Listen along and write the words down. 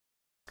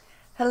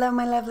Hello,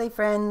 my lovely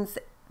friends.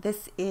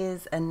 This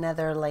is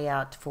another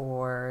layout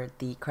for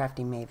the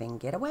Crafty Maven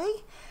Getaway,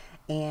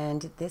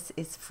 and this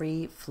is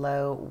Free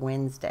Flow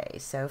Wednesday.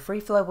 So Free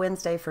Flow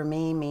Wednesday for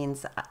me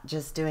means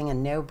just doing a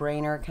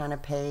no-brainer kind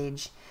of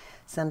page,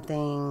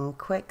 something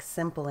quick,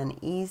 simple, and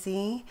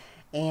easy,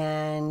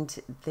 and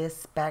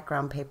this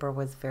background paper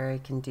was very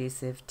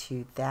conducive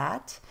to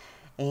that.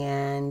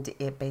 And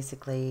it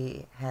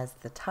basically has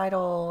the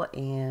title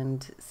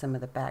and some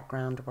of the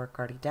background work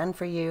already done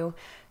for you.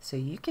 So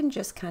you can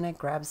just kind of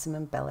grab some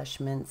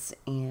embellishments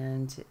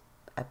and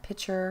a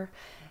picture.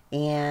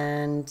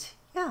 And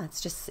yeah,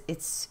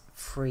 it's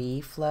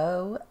free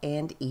flow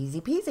and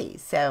easy peasy.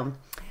 So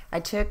I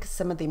took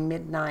some of the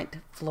Midnight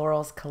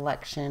Florals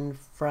collection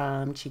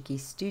from Cheeky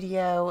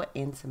Studio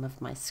and some of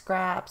my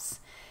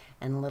scraps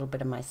and a little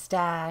bit of my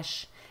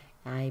stash.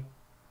 I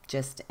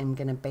just am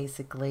going to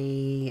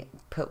basically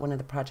put one of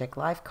the Project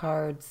Life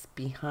cards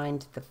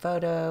behind the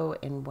photo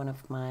in one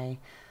of my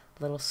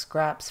little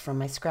scraps from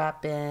my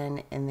scrap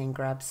bin, and then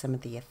grab some of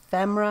the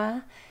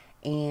ephemera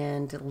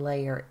and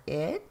layer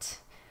it.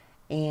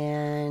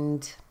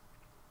 And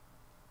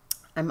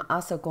I'm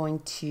also going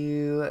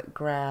to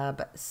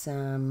grab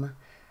some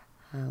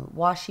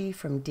washi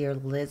from Dear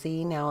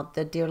Lizzy. Now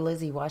the Dear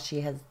Lizzy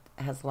washi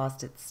has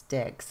lost its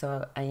stick,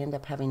 so I end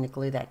up having to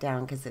glue that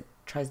down because it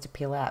tries to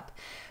peel up.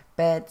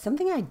 But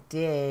something I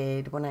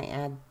did when I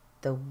add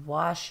the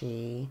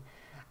washi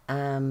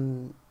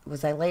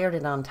was I layered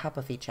it on top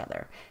of each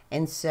other.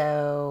 And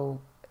so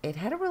it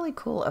had a really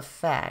cool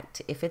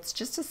effect. If it's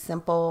just a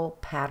simple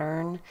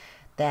pattern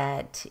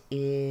that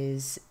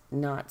is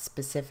not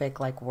specific,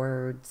 like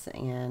words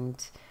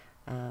and,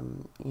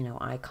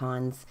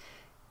 icons,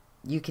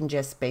 you can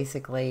just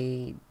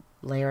basically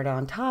layer it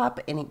on top,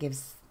 and it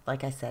gives,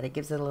 like I said, it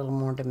gives it a little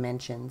more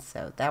dimension.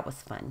 So that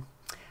was fun.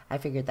 I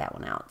figured that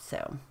one out.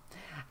 So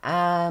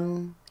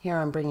here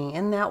I'm bringing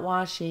in that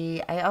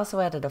washi. I also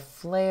added a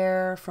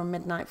flare from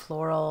Midnight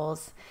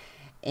Florals,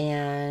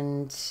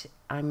 and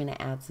I'm going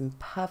to add some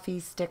puffy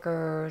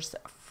stickers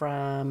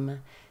from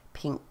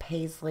Pink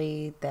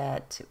Paisley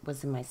that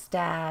was in my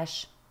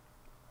stash.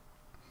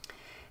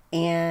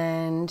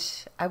 And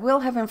I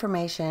will have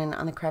information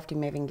on the Crafty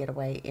Maven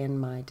Getaway in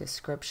my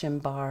description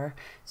bar,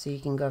 so you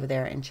can go over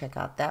there and check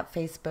out that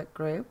Facebook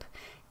group.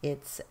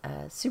 It's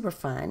super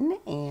fun,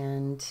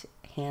 and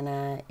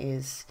Hannah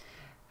is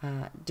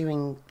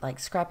doing like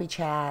scrappy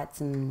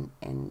chats, and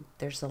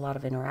there's a lot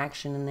of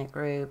interaction in that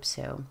group,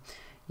 so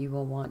you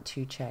will want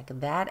to check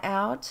that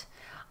out.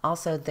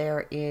 Also,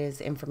 there is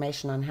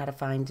information on how to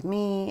find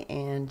me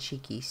and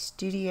Cheeky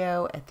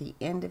Studio at the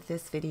end of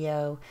this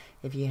video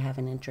if you have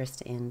an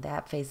interest in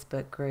that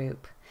Facebook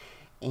group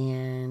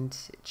and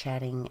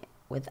chatting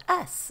with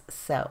us.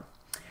 So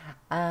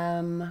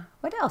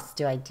what else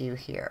do I do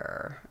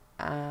here?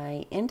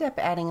 I end up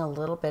adding a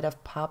little bit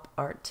of pop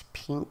art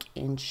pink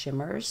in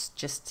shimmers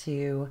just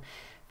to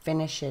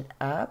finish it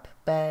up,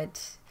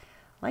 but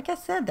like I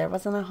said, there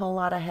wasn't a whole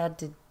lot I had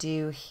to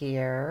do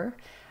here.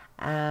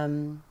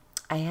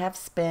 I have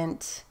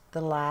spent the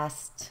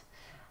last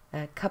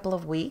couple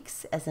of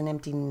weeks as an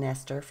empty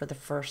nester for the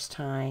first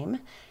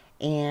time,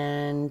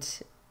 and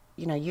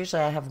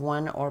usually I have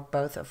one or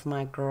both of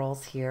my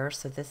girls here,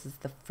 so this is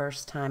the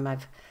first time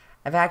I've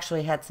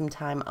actually had some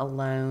time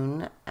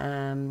alone,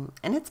 and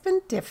it's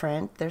been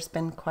different. There's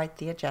been quite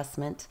the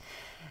adjustment,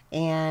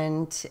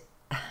 and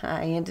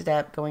I ended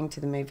up going to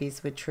the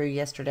movies with True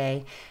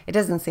yesterday. It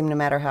doesn't seem to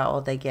matter how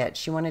old they get.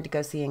 She wanted to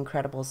go see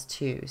Incredibles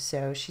 2,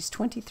 so she's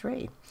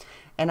 23,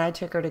 and I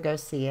took her to go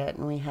see it,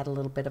 and we had a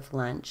little bit of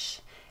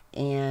lunch,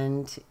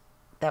 and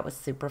that was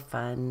super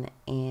fun.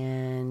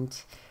 And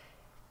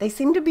they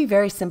seem to be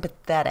very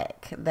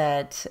sympathetic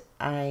that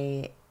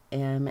I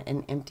am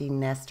an empty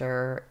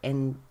nester,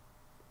 and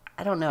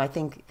I don't know, I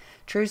think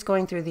True's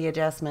going through the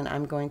adjustment,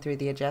 I'm going through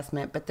the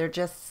adjustment, but they're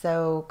just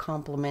so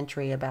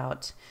complimentary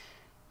about,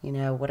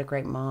 what a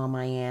great mom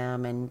I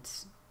am and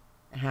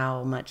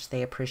how much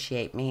they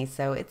appreciate me.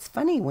 So it's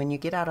funny when you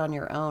get out on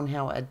your own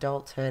how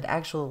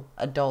actual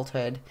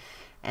adulthood,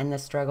 and the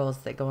struggles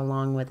that go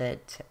along with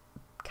it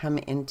come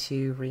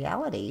into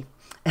reality.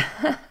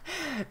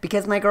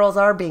 Because my girls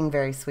are being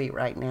very sweet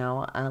right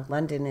now.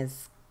 London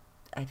is,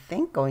 I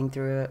think, going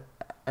through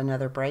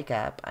another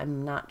breakup.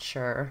 I'm not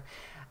sure.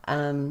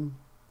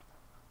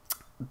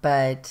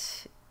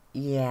 But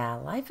yeah,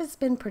 life has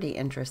been pretty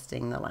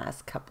interesting the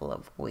last couple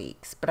of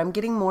weeks, but I'm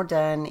getting more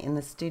done in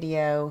the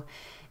studio,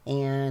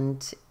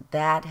 and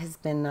that has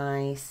been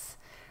nice.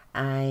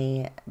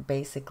 I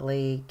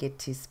basically get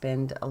to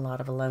spend a lot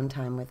of alone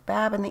time with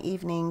Bab in the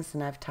evenings,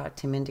 and I've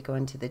talked him into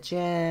going to the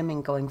gym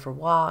and going for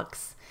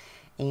walks,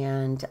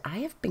 and I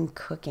have been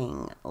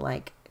cooking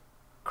like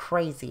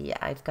crazy.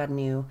 I've got a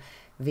new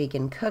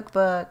vegan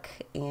cookbook,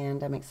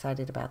 and I'm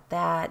excited about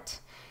that.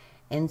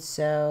 And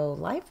so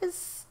life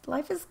is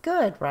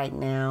good right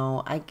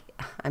now.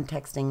 I'm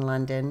texting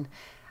London.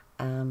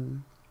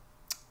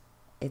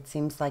 It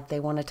seems like they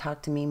want to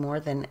talk to me more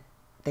than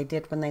they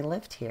did when they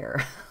lived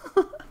here.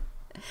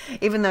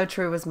 Even though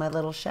True was my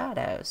little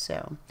shadow.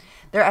 So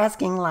they're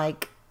asking,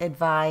 like,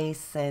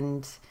 advice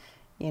and,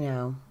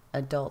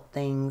 adult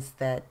things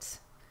that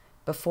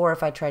before,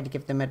 if I tried to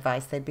give them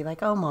advice, they'd be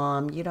like, oh,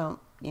 Mom, you don't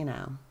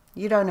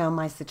know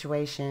my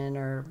situation,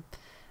 or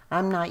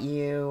I'm not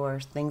you, or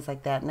things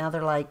like that. Now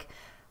they're like,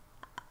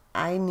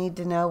 I need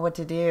to know what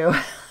to do.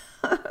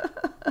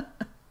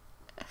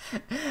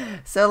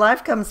 So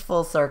life comes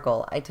full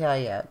circle, I tell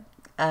you.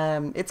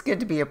 It's good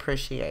to be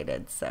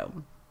appreciated.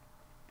 So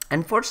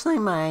unfortunately,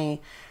 my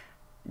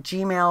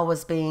Gmail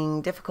was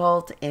being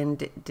difficult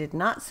and did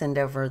not send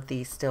over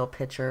the still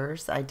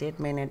pictures. I did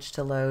manage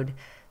to load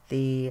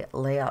the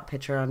layout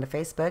picture onto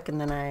Facebook,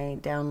 and then I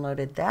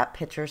downloaded that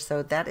picture.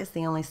 So that is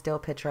the only still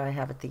picture I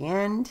have at the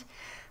end.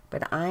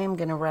 But I am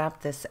going to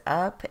wrap this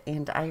up,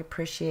 and I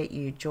appreciate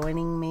you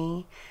joining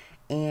me.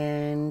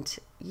 And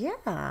yeah,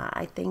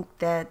 I think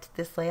that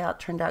this layout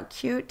turned out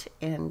cute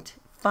and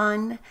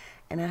fun,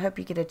 and I hope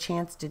you get a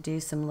chance to do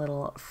some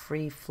little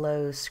free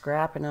flow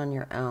scrapping on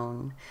your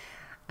own.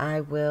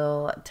 I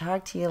will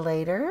talk to you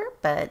later,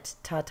 but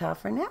ta-ta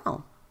for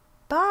now.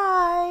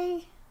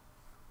 Bye!